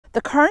The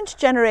current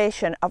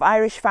generation of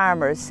Irish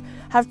farmers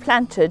have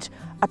planted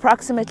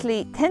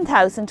approximately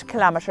 10,000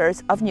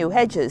 kilometres of new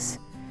hedges,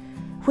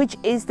 which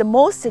is the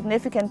most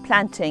significant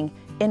planting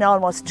in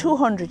almost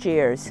 200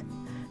 years.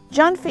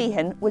 John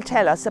Feehan will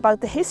tell us about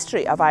the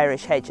history of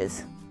Irish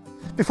hedges.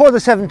 Before the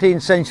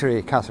 17th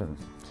century, Catherine,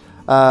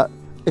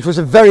 it was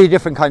a very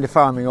different kind of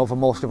farming over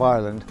most of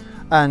Ireland,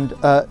 and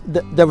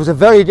there was a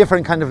very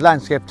different kind of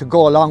landscape to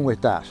go along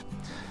with that.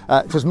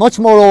 It was much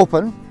more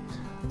open,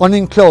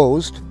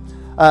 unenclosed,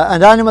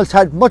 and animals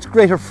had much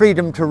greater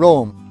freedom to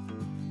roam.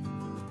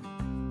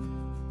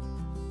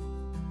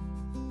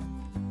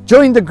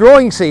 During the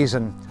growing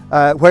season,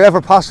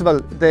 wherever possible,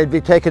 they'd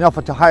be taken up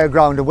into higher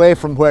ground away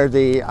from where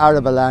the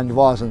arable land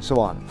was and so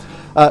on.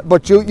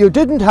 But you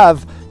didn't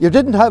have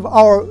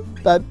our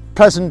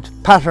present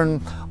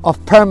pattern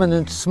of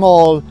permanent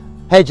small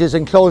hedges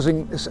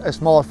enclosing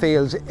small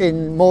fields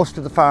in most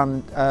of the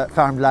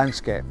farmed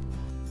landscape.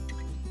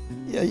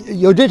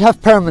 You did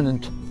have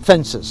permanent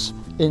fences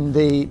in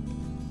the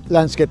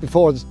landscape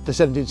before the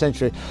 17th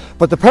century,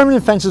 but the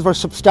permanent fences were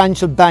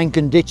substantial bank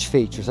and ditch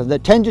features, and they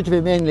tended to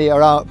be mainly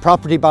around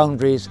property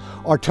boundaries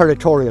or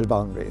territorial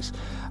boundaries.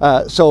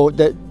 So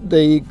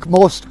the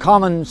most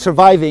common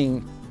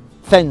surviving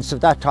fence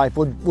of that type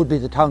would be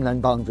the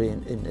townland boundary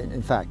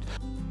in fact.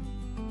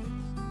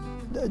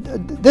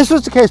 This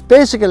was the case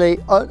basically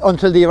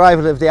until the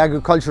arrival of the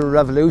agricultural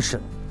revolution,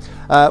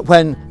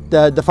 when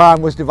the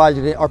farm was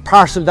divided or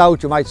parcelled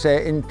out, you might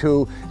say,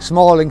 into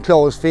small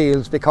enclosed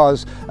fields,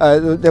 because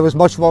there was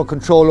much more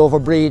control over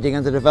breeding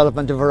and the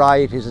development of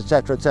varieties,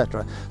 etc.,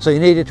 etc. So you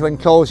needed to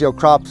enclose your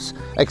crops,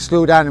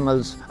 exclude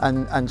animals,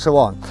 and so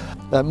on.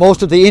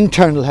 Most of the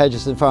internal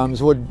hedges in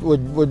farms would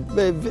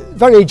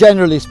very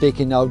generally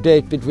speaking now,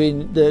 date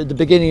between the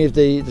beginning of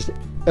the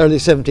early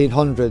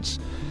 1700s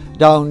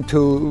down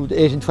to the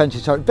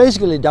 1820s,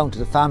 basically down to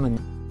the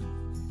famine.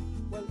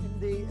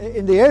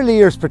 In the early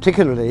years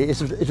particularly,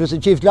 it was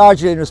achieved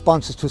largely in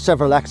responses to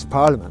several acts of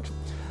Parliament,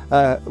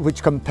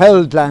 which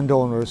compelled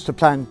landowners to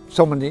plant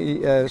so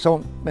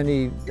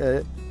many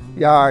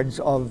yards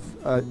of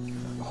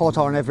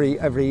hawthorn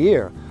every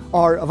year,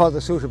 or of other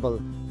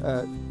suitable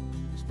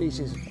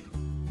species